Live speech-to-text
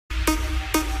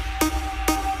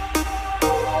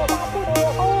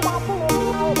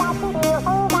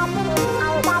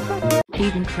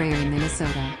Eden Prairie,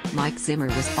 Minnesota, Mike Zimmer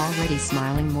was already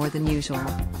smiling more than usual,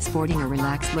 sporting a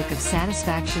relaxed look of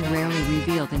satisfaction rarely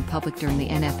revealed in public during the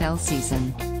NFL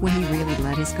season, when he really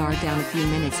let his guard down a few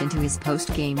minutes into his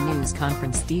post-game news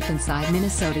conference deep inside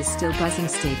Minnesota's still buzzing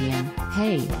stadium.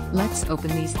 "Hey, let's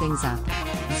open these things up,"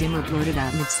 Zimmer blurted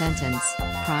out mid-sentence,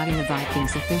 prodding the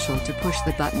Vikings official to push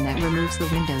the button that removes the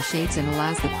window shades and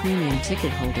allows the premium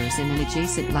ticket holders in an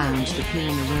adjacent lounge to peer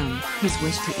in the room. His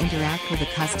wish to interact with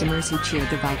the customers who cheered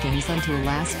the Vikings onto a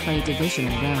last-play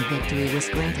divisional round victory was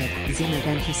granted. Zimmer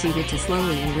then proceeded to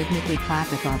slowly and rhythmically clap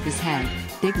above his head,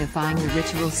 dignifying the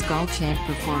ritual skull chant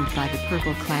performed by the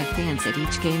purple-clad fans at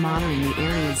each game, honoring the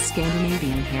area's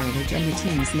Scandinavian heritage and the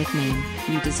team's nickname,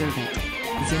 "You deserve it,"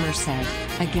 Zimmer said,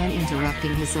 again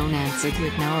interrupting his own answer to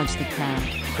acknowledge the crowd,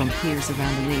 from peers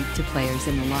around the league to players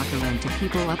in the locker room to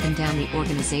people up and down the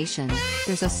organization.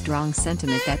 There's a strong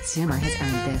sentiment that Zimmer has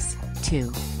earned this,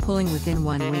 too, pulling within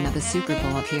one win of a Super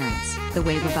Bowl appearance. The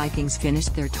way the Vikings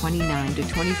finished their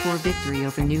 29-24 victory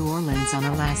over New Orleans on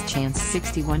a last-chance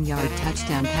 61-yard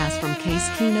touchdown pass from Case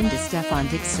Keenum to Stephon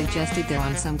Diggs suggested they're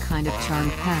on some kind of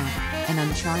charmed path, an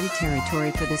uncharted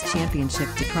territory for this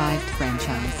championship-deprived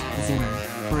franchise. Zimmer,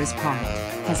 for his part,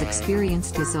 has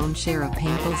experienced his own share of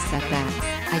painful setbacks.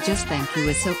 "I just think he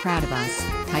was so proud of us,"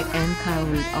 tight end Kyle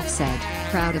Rudolph said,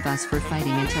 "proud of us for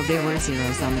fighting until there were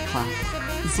zeros on the clock."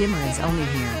 Zimmer is only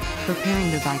here,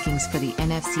 preparing the Vikings for the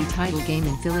NFC title game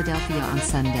in Philadelphia on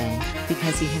Sunday,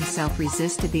 because he himself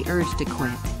resisted the urge to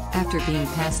quit, after being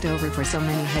passed over for so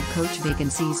many head coach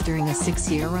vacancies during a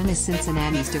 6-year run as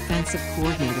Cincinnati's defensive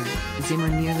coordinator. Zimmer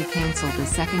nearly canceled the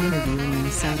second interview in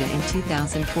Minnesota in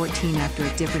 2014 after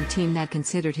a different team that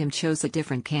considered him chose a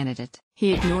different candidate.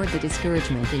 He ignored the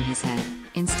discouragement in his head,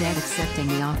 instead accepting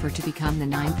the offer to become the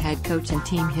 9th head coach in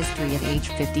team history at age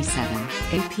 57.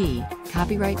 AP,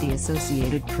 copyright the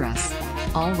Associated Press.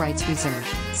 All rights reserved.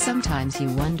 "Sometimes you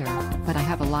wonder, but I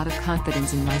have a lot of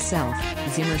confidence in myself,"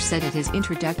 Zimmer said at his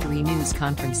introductory news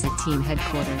conference at team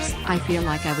headquarters. "I feel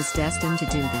like I was destined to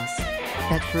do this."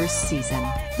 That first season,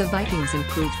 the Vikings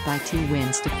improved by 2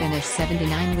 wins to finish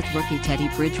 7-9 with rookie Teddy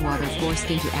Bridgewater forced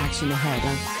into action ahead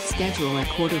of schedule at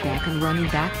quarterback and running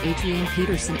back Adrian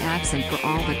Peterson absent for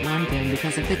all but one game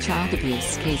because of the child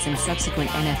abuse case and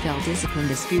subsequent NFL discipline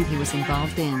dispute he was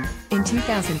involved in. In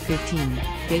 2015,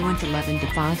 they went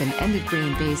 11-5 and ended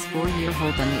Green Bay's 4-year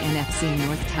hold on the NFC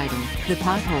North title. The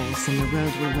potholes in the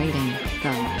road were waiting,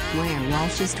 though, where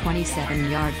Walsh's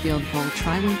 27-yard field goal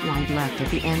try went wide left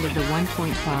at the end of the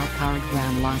 1-point foul-powered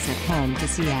ground loss at home to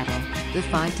Seattle. The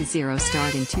 5-0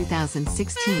 start in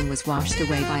 2016 was washed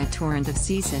away by a torrent of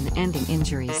season-ending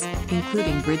injuries,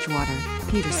 including Bridgewater,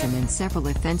 Peterson and several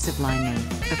offensive linemen.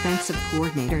 Offensive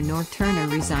coordinator North Turner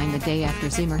resigned the day after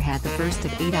Zimmer had the first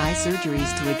of 8 eye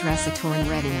surgeries to address a torn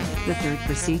retina. The third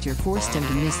procedure forced him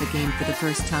to miss a game for the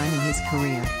first time in his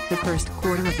career. The first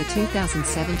quarter of the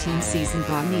 2017 season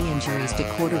brought knee injuries to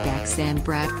quarterback Sam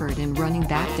Bradford and running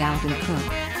back Dalvin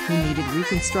Cook, who needed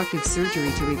reconstructive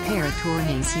surgery to repair a torn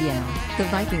ACL. The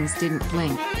Vikings didn't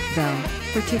blink, though,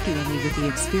 particularly with the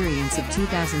experience of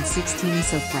 2016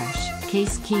 so fresh.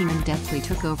 Case Keenum deftly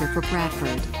took over for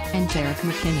Bradford, and Jerick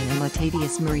McKinnon and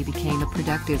Latavius Murray became a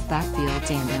productive backfield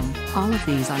tandem. All of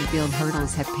these on-field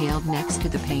hurdles have paled next to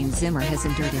the pain Zimmer has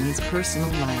endured in his personal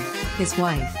life. His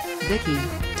wife, Vicky,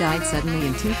 died suddenly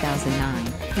in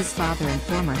 2009. His father and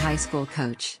former high school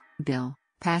coach, Bill,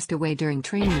 passed away during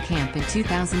training camp in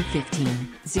 2015.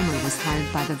 Zimmer was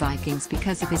hired by the Vikings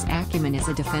because of his acumen as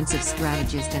a defensive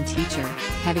strategist and teacher,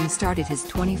 having started his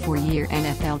 24-year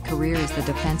NFL career as the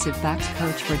defensive backs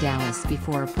coach for Dallas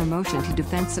before a promotion to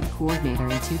defensive coordinator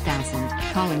in 2000.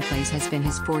 Calling plays has been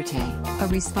his forte, a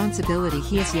responsibility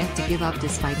he has yet to give up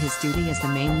despite his duty as the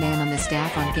main man on the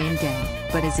staff on game day,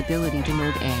 but his ability to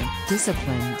mold a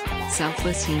disciplined,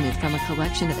 selfless unit from a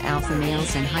collection of alpha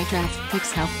males and high draft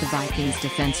picks helped the Vikings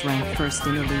defense rank first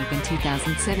in the league in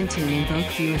 2017 in both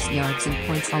fewest yards and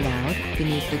points allowed.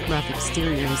 Beneath the gruff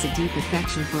exterior is a deep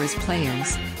affection for his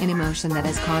players, an emotion that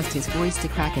has caused his voice to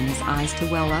crack and his eyes to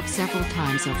well up several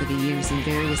times over the years in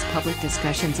various public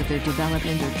discussions of their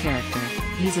development or character.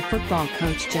 He's a football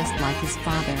coach just like his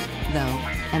father, though,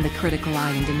 and the critical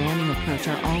eye and demanding approach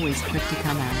are always quick to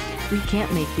come out. "We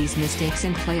can't make these mistakes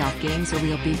in playoff games or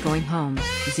we'll be going home,"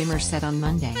 Zimmer said on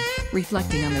Monday,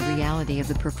 reflecting on the reality of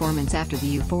the performance after the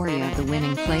euphoria of the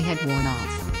winning play had worn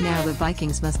off. Now the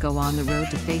Vikings must go on the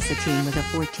road to face a team with a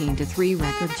 14-3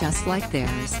 record just like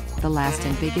theirs, the last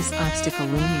and biggest obstacle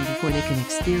looming before they can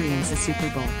experience a Super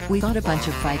Bowl. "We got a bunch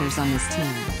of fighters on this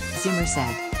team," Zimmer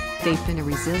said. "They've been a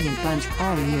resilient bunch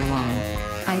all year long.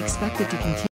 I expect it to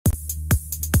continue."